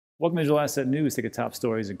Welcome to Digital Asset News. Take the top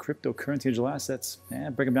stories in cryptocurrency digital assets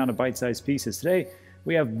and break them down to bite-sized pieces. Today,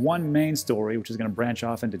 we have one main story, which is going to branch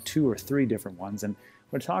off into two or three different ones. And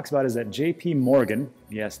what it talks about is that JP Morgan,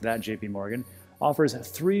 yes, that JP Morgan, offers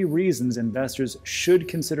 3 reasons investors should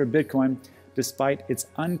consider Bitcoin despite its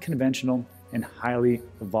unconventional and highly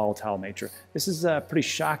volatile nature. This is pretty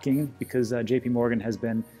shocking because JP Morgan has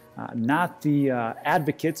been not the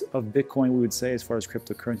advocate of Bitcoin, we would say, as far as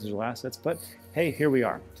cryptocurrency digital assets, but hey, here we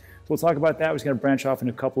are. So we'll talk about that. We're just going to branch off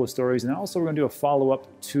into a couple of stories, and also we're going to do a follow-up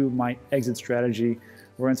to my exit strategy.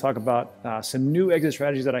 We're going to talk about some new exit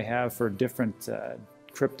strategies that I have for different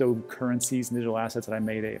cryptocurrencies and digital assets that I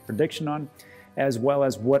made a prediction on, as well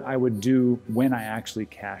as what I would do when I actually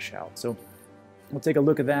cash out. So we'll take a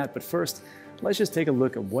look at that, but first, let's just take a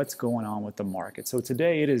look at what's going on with the market. So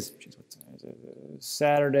today it is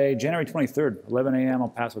Saturday, January 23rd, 11 a.m. El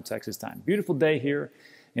Paso, Texas time. Beautiful day here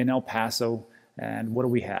in El Paso. And what do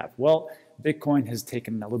we have? Well, Bitcoin has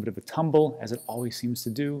taken a little bit of a tumble, as it always seems to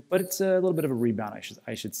do, but it's a little bit of a rebound,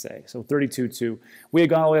 I should say. So 32.2. We had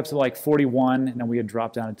gone all the way up to like 41, and then we had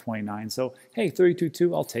dropped down to 29. So hey,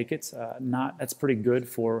 32.2, I'll take it. That's pretty good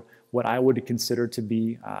for what I would consider to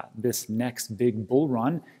be this next big bull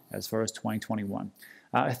run as far as 2021.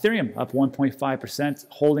 Ethereum up 1.5%,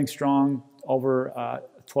 holding strong over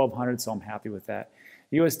 1,200, so I'm happy with that.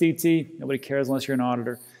 USDT, nobody cares unless you're an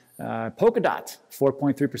auditor. Polkadot,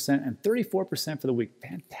 4.3% and 34% for the week.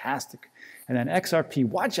 Fantastic. And then XRP,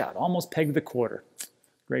 watch out, almost pegged the quarter.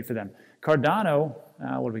 Great for them. Cardano,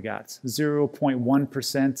 what do we got?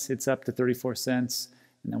 0.1%. It's up to 34 cents.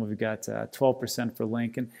 And then we've got 12% for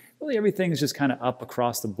Link. And really everything is just kind of up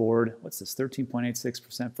across the board. What's this?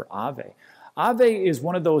 13.86% for Aave. Aave is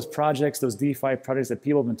one of those projects, those DeFi projects that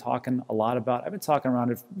people have been talking a lot about. I've been talking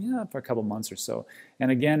around it for a couple months or so.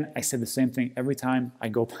 And again, I said the same thing every time I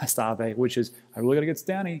go past Aave, which is, I really got to get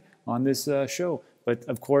Stanny on this show. But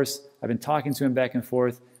of course, I've been talking to him back and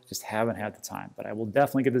forth, just haven't had the time. But I will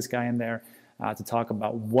definitely get this guy in there to talk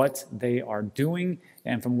about what they are doing.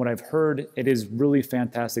 And from what I've heard, it is really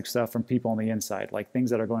fantastic stuff from people on the inside, like things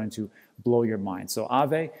that are going to blow your mind. So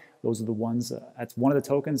Aave, those are the ones, that's one of the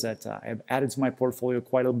tokens that I have added to my portfolio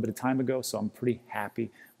quite a little bit of time ago, so I'm pretty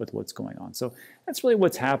happy with what's going on. So that's really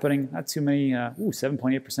what's happening. Not too many,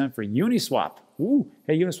 7.8% for Uniswap. Ooh,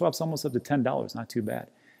 hey, Uniswap's almost up to $10, not too bad.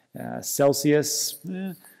 Celsius,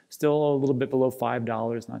 still a little bit below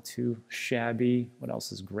 $5, not too shabby. What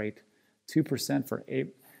else is great? 2% for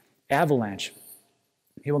Avalanche.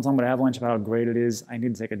 People talking about Avalanche, about how great it is. I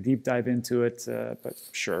need to take a deep dive into it, but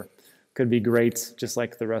sure. Could be great, just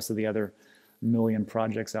like the rest of the other million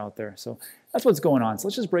projects out there. So that's what's going on. So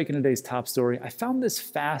let's just break into today's top story. I found this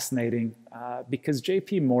fascinating because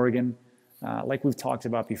JP Morgan, like we've talked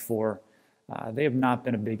about before, they have not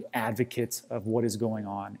been a big advocate of what is going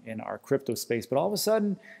on in our crypto space. But all of a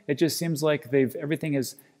sudden, it just seems like everything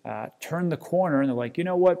has turned the corner, and they're like, you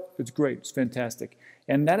know what? It's great. It's fantastic.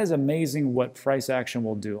 And that is amazing what price action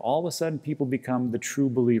will do. All of a sudden, people become the true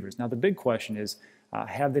believers. Now, the big question is,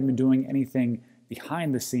 have they been doing anything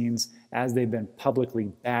behind the scenes as they've been publicly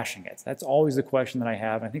bashing it? That's always the question that I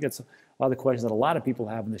have. And I think that's a lot of the questions that a lot of people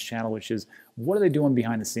have in this channel, which is, what are they doing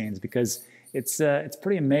behind the scenes? Because it's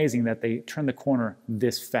pretty amazing that they turned the corner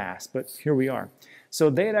this fast, but here we are. So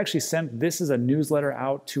they had actually sent this as a newsletter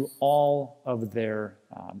out to all of their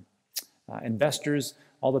investors,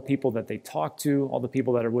 all the people that they talk to, all the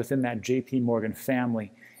people that are within that JP Morgan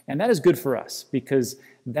family. And that is good for us because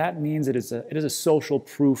that means it is a social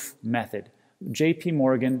proof method. JP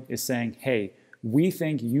Morgan is saying, hey, we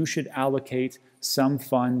think you should allocate some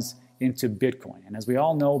funds into Bitcoin. And as we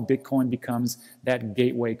all know, Bitcoin becomes that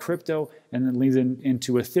gateway crypto and then leads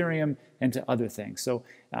into Ethereum and to other things. So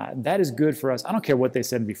that is good for us. I don't care what they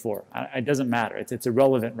said before. It doesn't matter. It's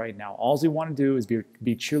irrelevant right now. All we want to do is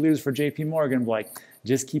be cheerleaders for JP Morgan, like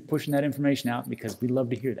just keep pushing that information out because we love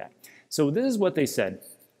to hear that. So this is what they said.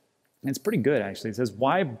 And it's pretty good, actually. It says,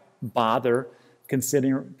 why bother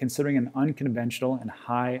considering an unconventional and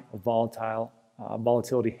high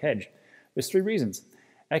volatility hedge? There's 3 reasons.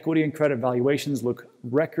 Equity and credit valuations look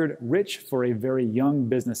record rich for a very young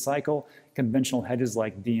business cycle. Conventional hedges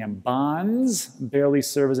like DM bonds barely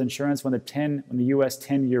serve as insurance when the U.S.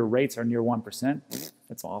 10-year rates are near 1%.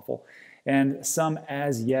 That's awful. And some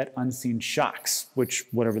as yet unseen shocks, which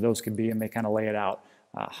whatever those could be, and they kind of lay it out.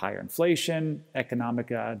 Higher inflation,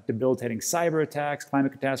 economic debilitating cyber attacks,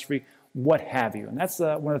 climate catastrophe, what have you. And that's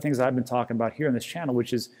one of the things I've been talking about here on this channel,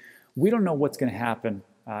 which is we don't know what's going to happen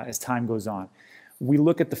as time goes on. We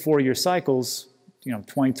look at the 4-year cycles,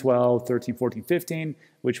 2012, 13, 14, 15,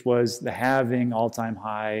 which was the halving, all-time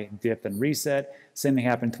high, dip, and reset. Same thing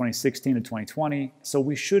happened in 2016 to 2020. So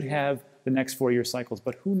we should have the next 4-year cycles,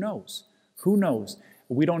 but who knows? Who knows?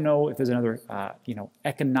 We don't know if there's another,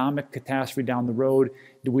 economic catastrophe down the road.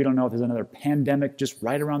 We don't know if there's another pandemic just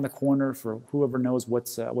right around the corner for whoever knows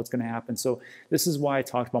what's going to happen. So this is why I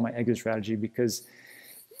talked about my exit strategy, because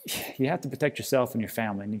you have to protect yourself and your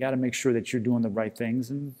family, and you got to make sure that you're doing the right things,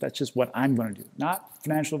 and that's just what I'm going to do. Not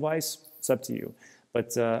financial advice, it's up to you. But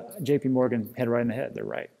JP Morgan hit it right in the head, they're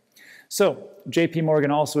right. So JP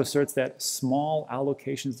Morgan also asserts that small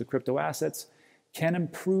allocations to crypto assets can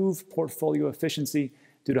improve portfolio efficiency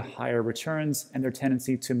due to higher returns and their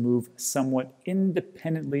tendency to move somewhat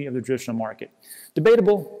independently of the traditional market.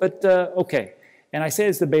 Debatable, but okay. And I say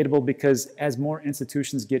it's debatable because as more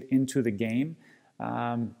institutions get into the game,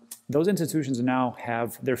 those institutions now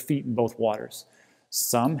have their feet in both waters.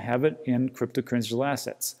 Some have it in cryptocurrency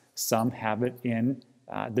assets. Some have it in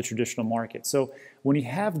the traditional market. So when you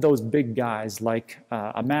have those big guys like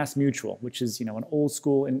a Mass Mutual, which is an old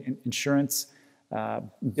school insurance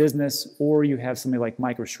business, or you have somebody like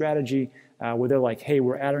MicroStrategy, where they're like, hey,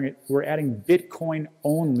 we're adding Bitcoin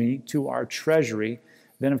only to our treasury,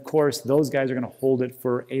 then of course those guys are going to hold it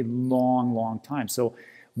for a long, long time. So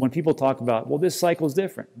when people talk about, well, this cycle is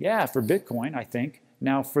different. Yeah, for Bitcoin, I think.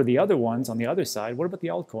 Now for the other ones on the other side, what about the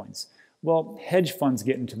altcoins? Well, hedge funds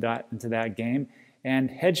get into that game,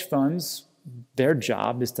 and hedge funds, their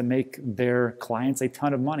job is to make their clients a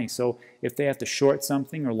ton of money. So if they have to short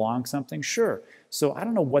something or long something, sure. So I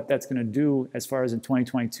don't know what that's going to do as far as in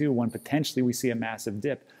 2022 when potentially we see a massive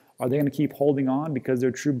dip. Are they going to keep holding on because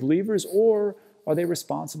they're true believers, or are they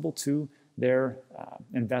responsible to their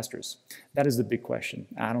investors? That is the big question.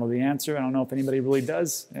 I don't know the answer. I don't know if anybody really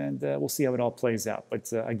does, and we'll see how it all plays out.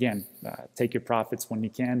 But again, take your profits when you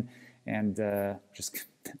can, and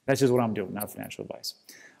that's just what I'm doing, not financial advice.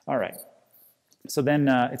 All right. So then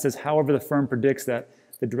it says, however, the firm predicts that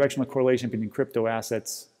the directional correlation between crypto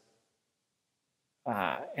assets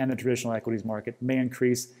and the traditional equities market may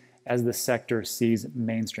increase as the sector sees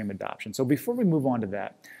mainstream adoption. So before we move on to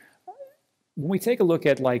that, when we take a look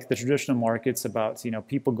at like the traditional markets about,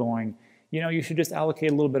 people going, you should just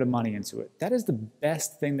allocate a little bit of money into it. That is the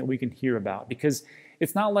best thing that we can hear about, because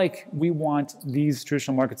it's not like we want these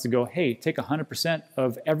traditional markets to go, hey, take 100%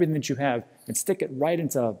 of everything that you have and stick it right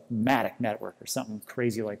into Matic network or something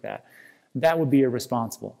crazy like that. That would be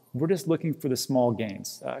irresponsible. We're just looking for the small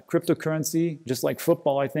gains. Cryptocurrency, just like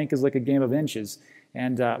football, I think, is like a game of inches.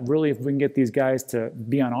 And really, if we can get these guys to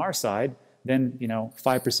be on our side, then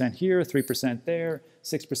 5% here, 3% there,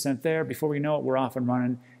 6% there. Before we know it, we're off and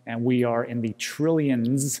running, and we are in the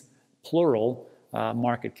trillions, plural,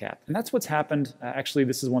 market cap. And that's what's happened. Actually,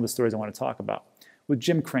 this is one of the stories I want to talk about with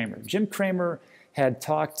Jim Cramer. Jim Cramer had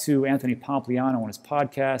talked to Anthony Pompliano on his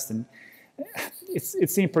podcast, and it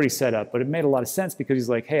seemed pretty set up, but it made a lot of sense because he's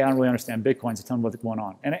like, hey, I don't really understand Bitcoin, so tell me what's going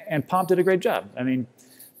on. And Pomp did a great job. I mean,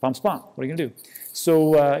 Pomp's Pomp. What are you going to do?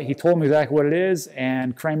 So he told me exactly what it is,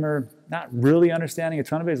 and Cramer, not really understanding a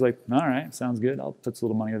ton of it, he's like, all right, sounds good. I'll put a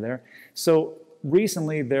little money there. So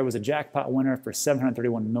recently, there was a jackpot winner for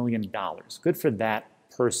 $731 million. Good for that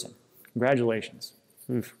person. Congratulations.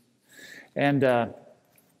 Oof. And the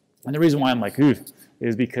reason why I'm like, oof,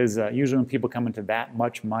 is because usually when people come into that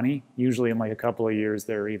much money, usually in like a couple of years,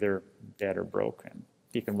 they're either dead or broke. And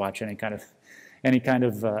you can watch any kind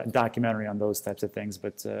of documentary on those types of things.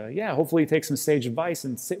 But yeah, hopefully you take some sage advice.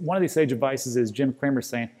 And one of these sage advices is Jim Cramer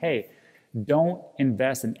saying, hey, don't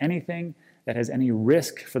invest in anything that has any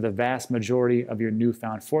risk for the vast majority of your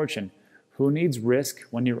newfound fortune. Who needs risk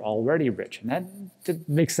when you're already rich? And that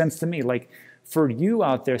makes sense to me. Like, for you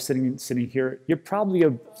out there sitting here, you're probably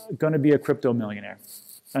going to be a crypto millionaire.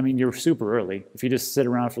 I mean, you're super early. If you just sit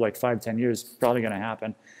around for like 5-10 years, it's probably going to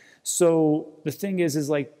happen. So the thing is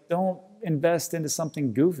like, don't invest into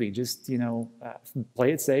something goofy. Just,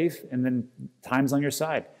 play it safe, and then time's on your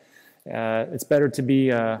side. It's better to be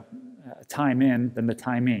time in than the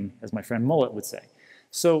timing, as my friend Mullet would say.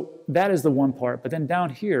 So that is the one part. But then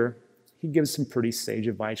down here, he gives some pretty sage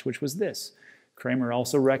advice, which was this. Cramer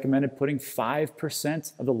also recommended putting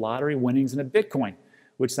 5% of the lottery winnings into Bitcoin,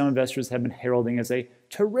 which some investors have been heralding as a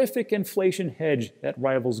terrific inflation hedge that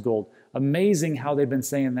rivals gold. Amazing how they've been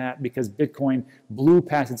saying that, because Bitcoin blew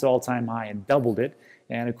past its all-time high and doubled it.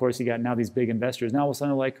 And of course, you got now these big investors. Now all of a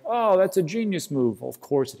sudden they're like, oh, that's a genius move. Well, of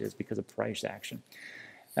course it is, because of price action.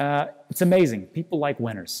 It's amazing. People like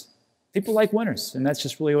winners. People like winners, and that's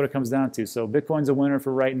just really what it comes down to. So Bitcoin's a winner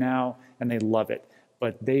for right now, and they love it.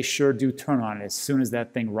 But they sure do turn on it as soon as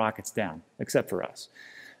that thing rockets down, except for us.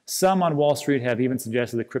 Some on Wall Street have even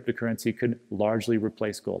suggested that cryptocurrency could largely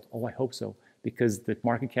replace gold. Oh, I hope so, because the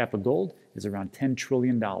market cap of gold is around $10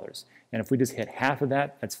 trillion. And if we just hit half of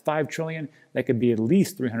that, that's $5 trillion. That could be at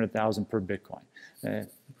least 300,000 per Bitcoin.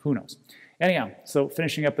 Who knows? Anyhow, so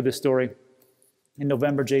finishing up with this story, in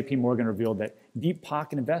November, JP Morgan revealed that deep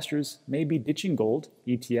pocket investors may be ditching gold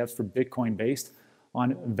ETFs for Bitcoin based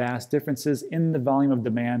on vast differences in the volume of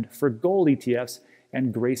demand for gold ETFs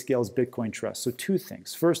and Grayscale's Bitcoin Trust. So two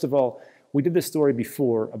things. First of all, we did this story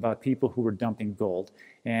before about people who were dumping gold.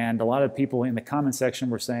 And a lot of people in the comment section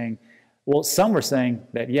were saying, well, some were saying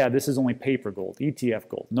that, yeah, this is only paper gold, ETF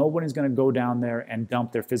gold. Nobody's going to go down there and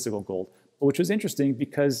dump their physical gold. Which was interesting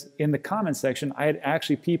because in the comment section, I had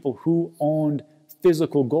actually people who owned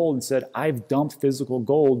physical gold and said, I've dumped physical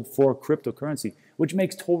gold for cryptocurrency, which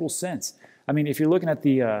makes total sense. I mean, if you're looking at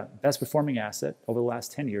the best performing asset over the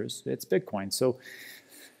last 10 years, it's Bitcoin. So,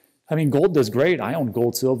 I mean, gold does great. I own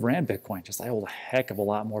gold, silver, and Bitcoin. Just I hold a heck of a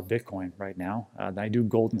lot more Bitcoin right now than I do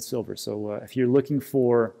gold and silver. So if you're looking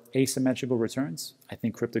for asymmetrical returns, I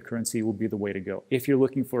think cryptocurrency will be the way to go. If you're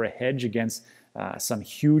looking for a hedge against some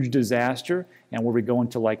huge disaster and where we go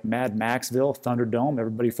into like Mad Maxville, Thunderdome,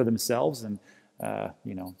 everybody for themselves, and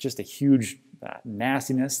you know, just a huge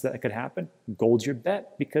nastiness that could happen, gold's your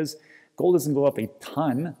bet, because gold doesn't go up a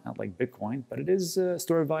ton, not like Bitcoin, but it is a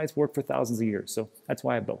store of value. It's worked for thousands of years. So that's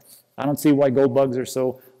why I have both. I don't see why gold bugs are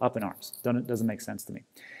so up in arms. Doesn't make sense to me.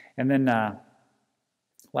 And then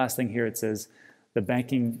last thing here, it says the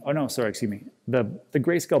banking, oh no, sorry, excuse me, the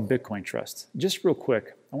Grayscale Bitcoin Trust. Just real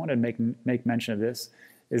quick, I wanted to make mention of this,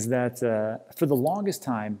 is that for the longest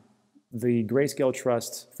time, the Grayscale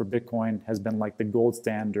Trust for Bitcoin has been like the gold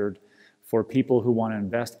standard for people who want to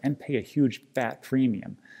invest and pay a huge fat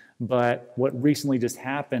premium. But what recently just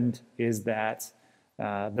happened is that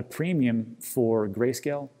the premium for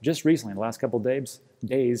Grayscale, just recently, in the last couple of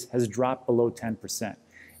days, has dropped below 10%.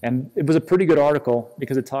 And it was a pretty good article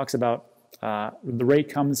because it talks about the rate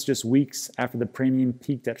comes just weeks after the premium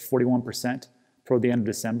peaked at 41% toward the end of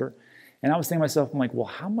December. And I was thinking to myself, I'm like, well,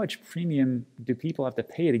 how much premium do people have to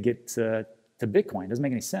pay to get to Bitcoin? It doesn't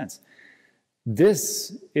make any sense.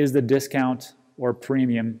 This is the discount or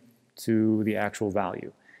premium to the actual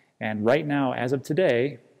value. And right now, as of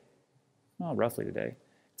today, well, roughly today,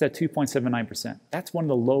 it's at 2.79%. That's one of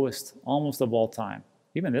the lowest almost of all time.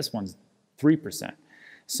 Even this one's 3%.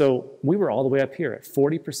 So we were all the way up here at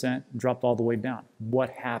 40%, dropped all the way down.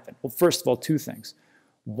 What happened? Well, first of all, two things.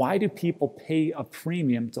 Why do people pay a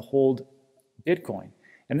premium to hold Bitcoin?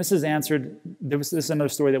 And this is answered, this is another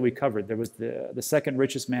story that we covered. There was the second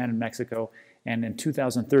richest man in Mexico, and in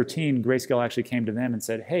 2013, Grayscale actually came to them and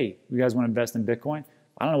said, hey, you guys want to invest in Bitcoin?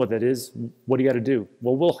 I don't know what that is. What do you got to do?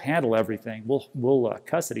 Well, we'll handle everything. We'll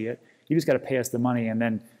custody it. You just got to pay us the money, and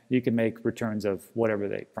then you can make returns of whatever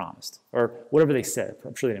they promised or whatever they said.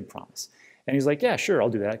 I'm sure they didn't promise. And he's like, yeah, sure, I'll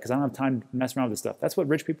do that because I don't have time to mess around with this stuff. That's what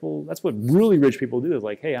rich people, that's what really rich people do. Is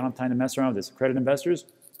like, hey, I don't have time to mess around with this. Credit investors,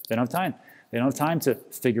 they don't have time. They don't have time to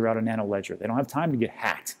figure out a nano ledger. They don't have time to get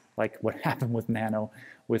hacked, like what happened with Nano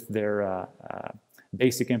with their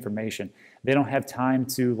basic information. They don't have time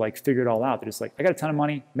to like figure it all out. They're just like, I got a ton of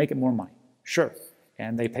money, make it more money. Sure.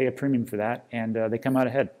 And they pay a premium for that, and they come out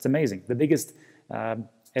ahead. It's amazing. The biggest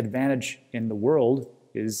advantage in the world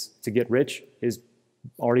is to get rich is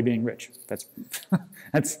already being rich. That's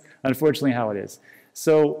that's unfortunately how it is.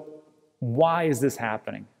 So why is this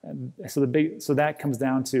happening? So that comes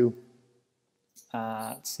down to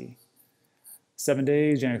let's see, 7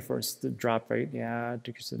 days, January 1st, the drop rate. Yeah,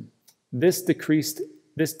 this decrease,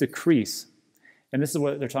 and this is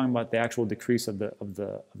what they're talking about, the actual decrease of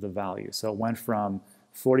the value. So it went from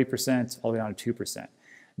 40% all the way down to 2%.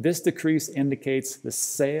 This decrease indicates the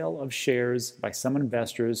sale of shares by some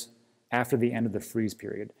investors after the end of the freeze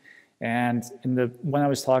period. And when I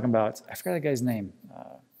was talking about, I forgot that guy's name.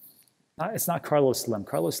 It's not Carlos Slim.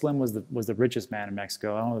 Carlos Slim was the richest man in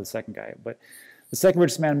Mexico. I don't know the second guy, but the second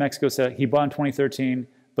richest man in Mexico said he bought in 2013,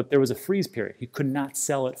 but there was a freeze period. He could not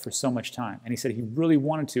sell it for so much time. And he said he really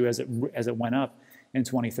wanted to as it went up in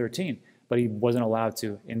 2013, but he wasn't allowed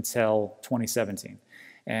to until 2017.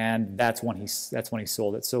 And that's when he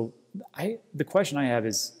sold it. So the question I have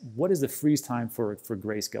is, what is the freeze time for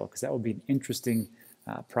Grayscale? Because that would be an interesting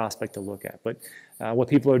prospect to look at. But what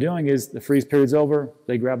people are doing is the freeze period's over,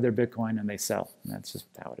 they grab their Bitcoin and they sell. And that's just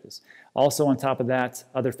how it is. Also on top of that,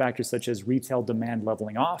 other factors such as retail demand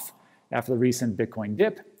leveling off after the recent Bitcoin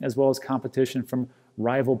dip, as well as competition from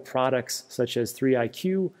rival products such as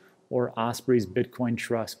 3iQ or Osprey's Bitcoin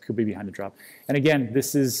Trust could be behind the drop. And again,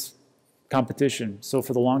 this is competition. So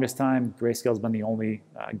for the longest time, Grayscale's been the only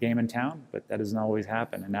game in town, but that doesn't always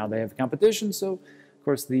happen. And now they have competition, so of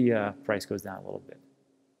course, the price goes down a little bit.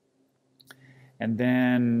 And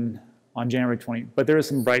then on January 20, but there is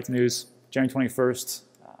some bright news. January 21st,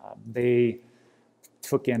 they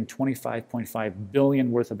took in $25.5 billion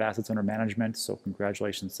worth of assets under management, so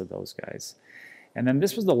congratulations to those guys. And then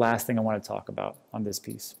this was the last thing I want to talk about on this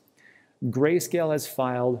piece. Grayscale has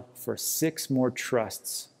filed for 6 more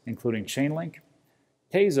trusts, including Chainlink,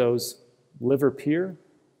 Tezos, Liverpeer,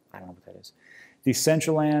 I don't know what that is,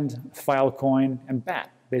 Decentraland, Filecoin, and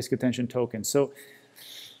BAT, Basic Attention Token. So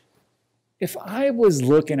if I was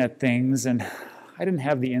looking at things and I didn't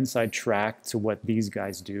have the inside track to what these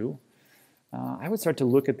guys do, I would start to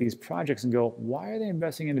look at these projects and go, why are they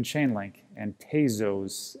investing into Chainlink and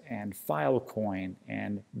Tezos and Filecoin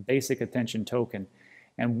and Basic Attention Token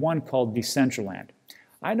and one called Decentraland?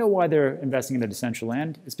 I know why they're investing into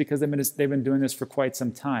Decentraland. It's because they've been doing this for quite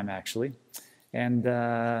some time, actually. And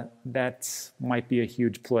that might be a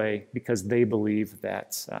huge play because they believe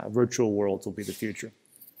that virtual worlds will be the future.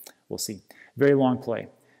 We'll see. Very long play.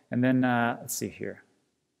 And then, let's see here.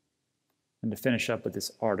 And to finish up with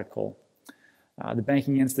this article, the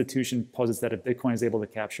banking institution posits that if Bitcoin is able to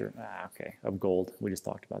capture, of gold. We just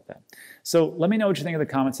talked about that. So let me know what you think in the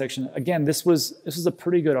comment section. Again, this was a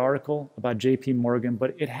pretty good article about JP Morgan,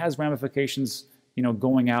 but it has ramifications,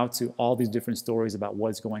 going out to all these different stories about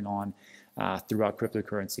what's going on throughout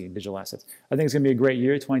cryptocurrency and digital assets. I think it's going to be a great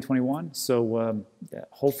year, 2021. So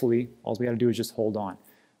hopefully, all we got to do is just hold on,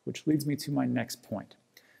 which leads me to my next point.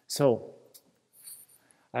 So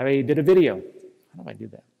I did a video. How do I do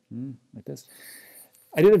that? Like this.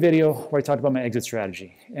 I did a video where I talked about my exit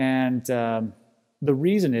strategy. And the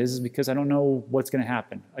reason is because I don't know what's going to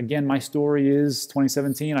happen. Again, my story is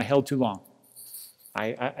 2017, I held too long.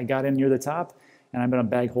 I got in near the top, and I've been a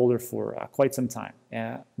bag holder for quite some time.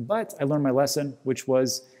 But I learned my lesson, which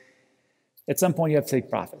was at some point you have to take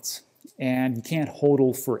profits. And you can't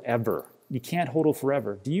hodl forever. You can't hodl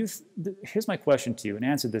forever. Here's my question to you, and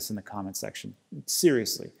answer this in the comment section.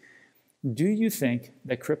 Seriously. Do you think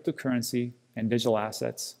that cryptocurrency and digital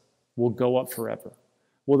assets will go up forever?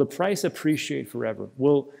 Will the price appreciate forever?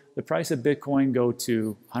 Will the price of Bitcoin go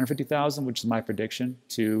to 150,000, which is my prediction,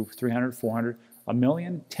 to 300, 400, a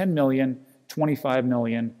million, 10 million, 25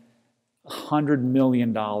 million, $100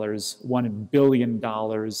 million, $1 billion,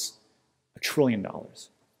 $1 trillion?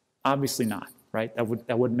 Obviously not, right? That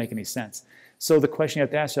wouldn't make any sense. So the question you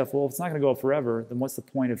have to ask yourself, well, if it's not going to go up forever, then what's the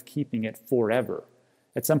point of keeping it forever?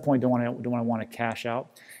 At some point, don't want to cash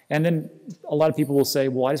out. And then a lot of people will say,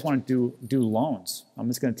 well, I just want to do loans. I'm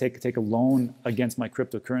just going to take a loan against my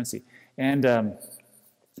cryptocurrency. And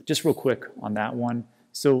just real quick on that one.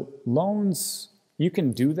 So loans, you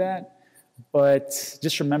can do that, but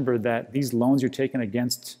just remember that these loans you're taking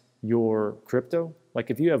against your crypto, like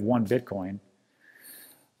if you have 1 Bitcoin,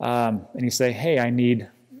 and you say, hey, I need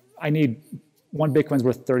 1 Bitcoin's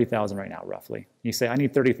worth 30,000 right now, roughly. You say, I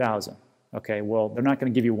need 30,000. Okay, well, they're not going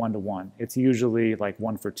to give you 1-to-1. It's usually like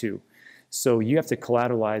 1 for 2. So you have to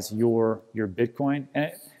collateralize your Bitcoin, and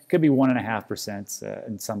it could be 1.5%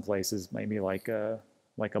 in some places, maybe like a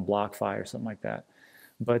BlockFi or something like that.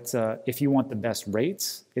 But if you want the best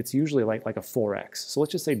rates, it's usually like a 4x. So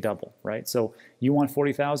let's just say double, right? So you want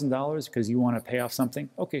 $40,000 because you want to pay off something?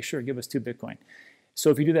 Okay, sure, give us 2 Bitcoin.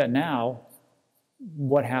 So if you do that now,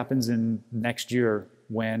 what happens in next year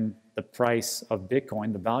when the price of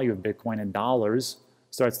Bitcoin, the value of Bitcoin in dollars,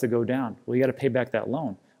 starts to go down? Well, you got to pay back that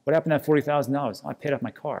loan. What happened to that $40,000? I paid off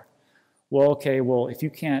my car. Well, okay, well, if you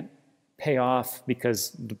can't pay off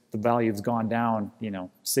because the value has gone down,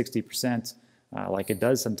 60%, like it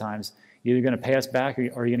does sometimes, you're either going to pay us back or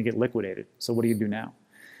you're going to get liquidated. So what do you do now?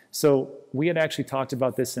 So we had actually talked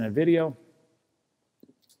about this in a video,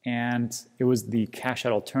 and it was the cash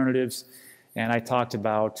out alternatives. And I talked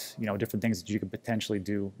about, different things that you could potentially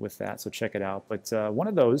do with that. So check it out. But one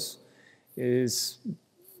of those is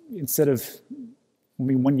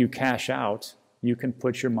when you cash out, you can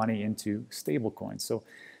put your money into stablecoins. So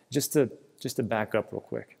just to back up real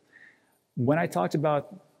quick, when I talked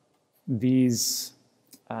about these,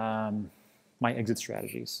 my exit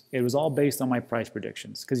strategies, it was all based on my price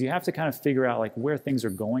predictions, because you have to kind of figure out like where things are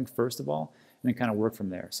going first of all, and then kind of work from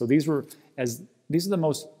there. So these are the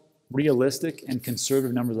most realistic and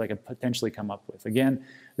conservative numbers I could potentially come up with. Again,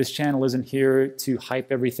 this channel isn't here to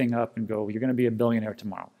hype everything up and go, you're going to be a billionaire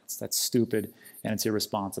tomorrow. That's stupid and it's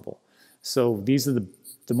irresponsible. So these are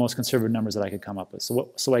the most conservative numbers that I could come up with. So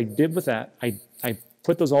what I did with that, I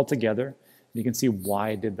put those all together. You can see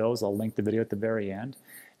why I did those. I'll link the video at the very end.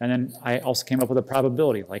 And then I also came up with a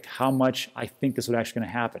probability, like how much I think this would actually going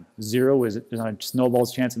to happen. 0 is there's not a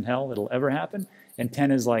snowball's chance in hell it'll ever happen. And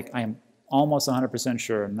 10 is like I am almost 100%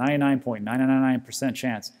 sure, 99.999%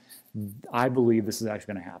 chance, I believe this is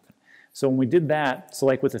actually going to happen. So when we did that, so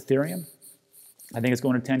like with Ethereum, I think it's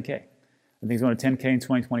going to 10K. I think it's going to 10K in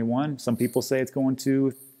 2021. Some people say it's going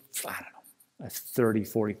to, I don't know, 30,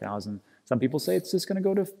 40,000. Some people say it's just going to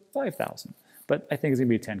go to 5,000. But I think it's going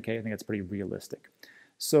to be 10K. I think that's pretty realistic.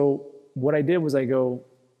 So what I did was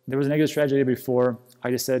there was an exit strategy before.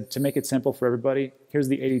 I just said, to make it simple for everybody, here's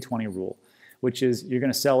the 80-20 rule, which is you're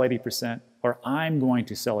going to sell 80%, or I'm going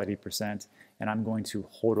to sell 80%, and I'm going to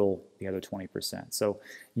hodl the other 20%. So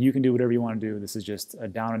you can do whatever you want to do. This is just a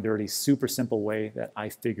down and dirty, super simple way that I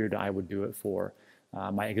figured I would do it for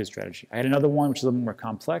my exit strategy. I had another one which is a little more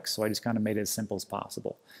complex, so I just kind of made it as simple as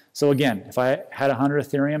possible. So again, if I had 100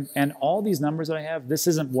 Ethereum, and all these numbers that I have, this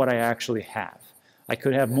isn't what I actually have. I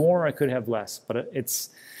could have more, I could have less, but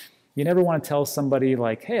it's, you never want to tell somebody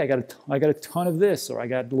like, hey, I got a ton of this, or I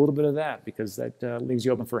got a little bit of that, because that leaves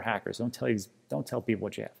you open for hackers. Don't tell people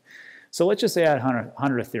what you have. So let's just say I had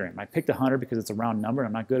 100 Ethereum. I picked 100 because it's a round number, and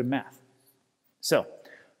I'm not good at math. So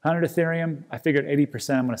 100 Ethereum, I figured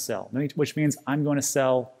 80% I'm going to sell, which means I'm going to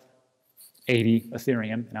sell 80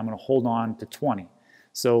 Ethereum, and I'm going to hold on to 20.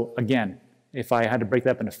 So again, if I had to break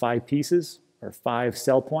that up into 5 pieces, or 5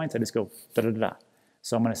 sell points, I just go da-da-da-da.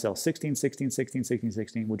 So I'm going to sell 16, 16, 16, 16,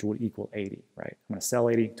 16, which would equal 80, right? I'm going to sell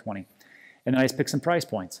 80, 20. And then I just pick some price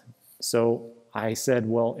points. So I said,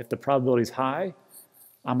 well, if the probability is high,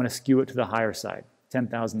 I'm going to skew it to the higher side,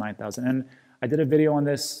 10,000, 9,000. And I did a video on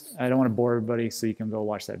this. I don't want to bore everybody, so you can go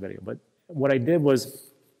watch that video. But what I did was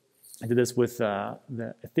I did this with the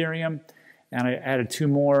Ethereum, and I added 2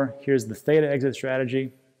 more. Here's the Theta exit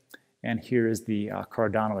strategy, and here is the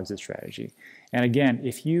Cardano exit strategy. And again,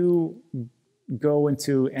 if you go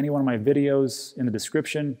into any one of my videos in the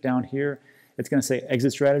description down here, it's going to say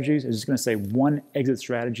exit strategies. It's just going to say 1 exit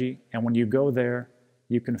strategy. And when you go there,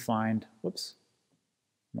 you can find, whoops,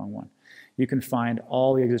 wrong one. You can find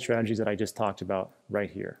all the exit strategies that I just talked about right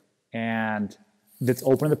here. And it's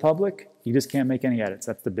open to the public. You just can't make any edits.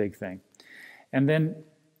 That's the big thing. And then,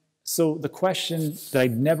 so the question that I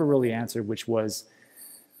never really answered, which was,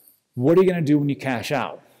 what are you going to do when you cash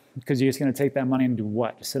out? Because you're just going to take that money and do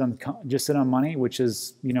what? Just sit on money, which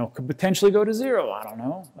is, you know, could potentially go to 0. I don't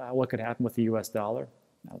know what could happen with the US dollar.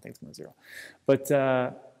 I don't think it's going to 0. But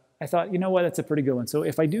I thought, you know what, that's a pretty good one. So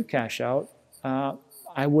if I do cash out,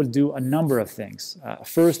 I would do a number of things.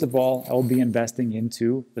 First of all, I will be investing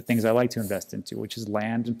into the things I like to invest into, which is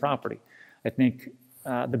land and property. I think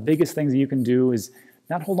the biggest things that you can do is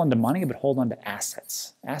not hold on to money, but hold on to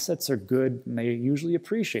assets. Assets are good, and they usually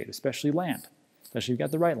appreciate, especially land. Especially if you've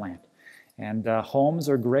got the right land. And homes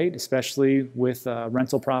are great, especially with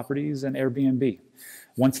rental properties and Airbnb.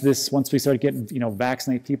 Once we start getting, you know,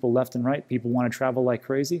 vaccinate people left and right, people want to travel like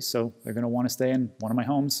crazy, so they're going to want to stay in one of my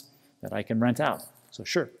homes that I can rent out. So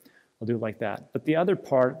sure, I'll do it like that. But the other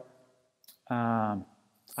part I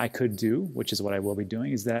could do, which is what I will be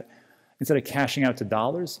doing, is that instead of cashing out to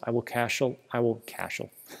dollars, I will cash out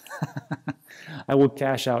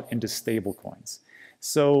into stable coins.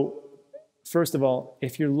 So first of all,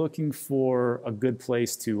 if you're looking for a good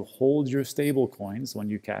place to hold your stable coins when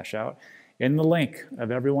you cash out, in the link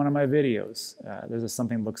of every one of my videos, there's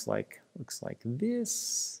something looks like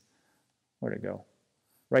this. Where'd it go?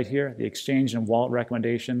 Right here, the exchange and wallet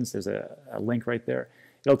recommendations. There's a link right there.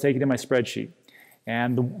 It'll take you to my spreadsheet.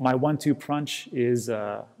 And my 1-2 punch is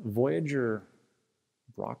Voyager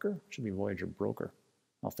Broker. Should be Voyager Broker.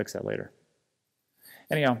 I'll fix that later.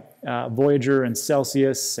 Anyhow, Voyager and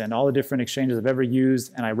Celsius and all the different exchanges I've ever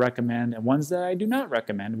used and I recommend, and ones that I do not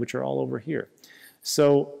recommend, which are all over here.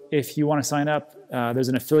 So if you want to sign up, there's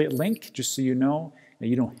an affiliate link, just so you know. Now,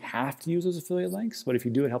 you don't have to use those affiliate links, but if you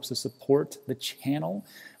do, it helps to support the channel.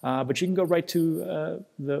 But you can go right to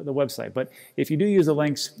the website. But if you do use the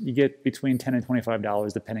links, you get between $10 and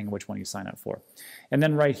 $25, depending on which one you sign up for. And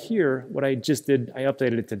then right here, what I just did, I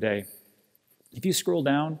updated it today. If you scroll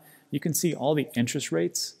down, you can see all the interest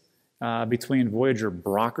rates between Voyager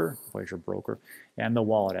Broker, and the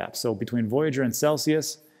wallet app. So between Voyager and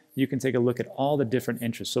Celsius, you can take a look at all the different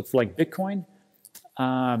interests. So for like Bitcoin,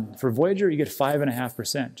 for Voyager, you get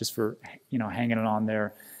 5.5% just for, you know, hanging it on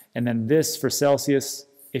there. And then this for Celsius,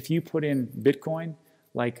 if you put in Bitcoin,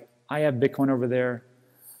 like I have Bitcoin over there,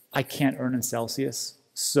 I can't earn in Celsius.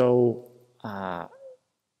 So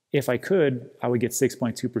if I could, I would get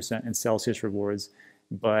 6.2% in Celsius rewards.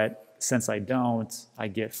 But since I don't, I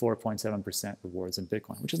get 4.7% rewards in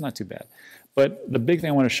Bitcoin, which is not too bad. But the big thing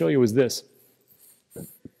I want to show you is this.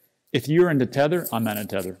 If you're into Tether, I'm not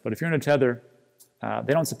into Tether, but if you're into Tether,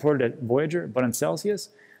 they don't support it at Voyager, but in Celsius,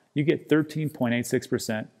 you get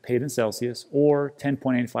 13.86% paid in Celsius or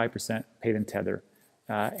 10.85% paid in Tether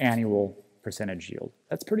annual percentage yield.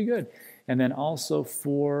 That's pretty good. And then also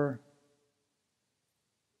for,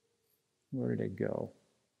 where did it go?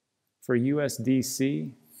 For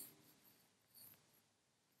USDC,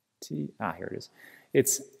 here it is.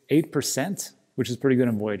 It's 8%, which is pretty good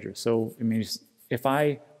in Voyager. So it means if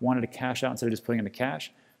I wanted to cash out instead of just putting in the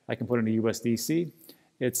cash, I can put it into USDC.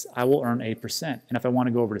 I will earn 8%. And if I want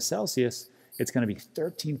to go over to Celsius, it's going to be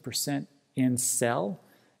 13% in Cell,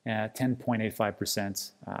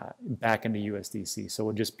 10.85% back into USDC. So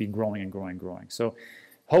it'll just be growing and growing and growing. So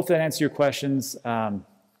hope that answers your questions.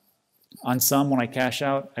 On some, when I cash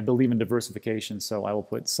out, I believe in diversification. So I will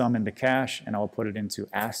put some into cash and I will put it into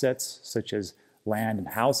assets such as land and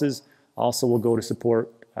houses. Also will go to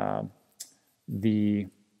support the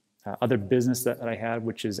other business that I had,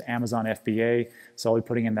 which is Amazon FBA. So I'll be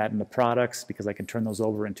putting in that into products because I can turn those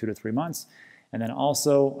over in 2 to 3 months. And then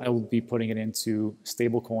also I will be putting it into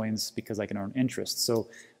stable coins because I can earn interest. So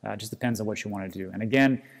it just depends on what you want to do. And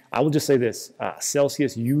again, I will just say this,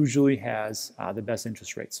 Celsius usually has the best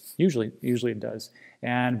interest rates. Usually it does.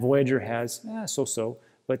 And Voyager has so-so,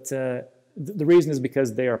 but the reason is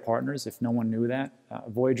because they are partners. If no one knew that,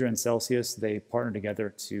 Voyager and Celsius, they partner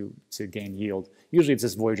together to gain yield. Usually it's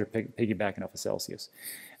just Voyager piggybacking off of Celsius.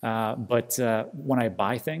 But when I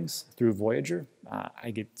buy things through Voyager,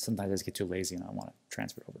 sometimes I just get too lazy and I want to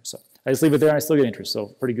transfer it over. So I just leave it there and I still get interest. So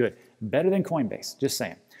pretty good. Better than Coinbase, just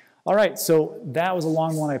saying. All right, so that was a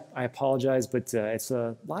long one. I apologize, but it's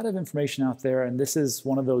a lot of information out there. And this is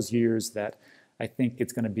one of those years that I think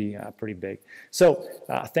it's going to be pretty big. So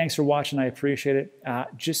thanks for watching. I appreciate it.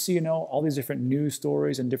 Just so you know, all these different news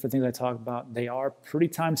stories and different things I talk about, they are pretty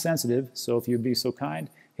time sensitive. So if you'd be so kind,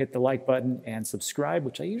 hit the like button and subscribe,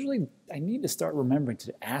 which I need to start remembering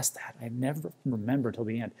to ask that. I never remember until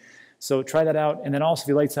the end. So try that out. And then also, if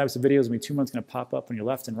you like these types of videos, maybe 2 months going to pop up on your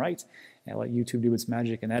left and right and let YouTube do its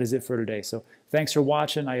magic. And that is it for today. So thanks for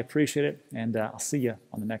watching. I appreciate it. And I'll see you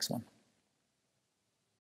on the next one.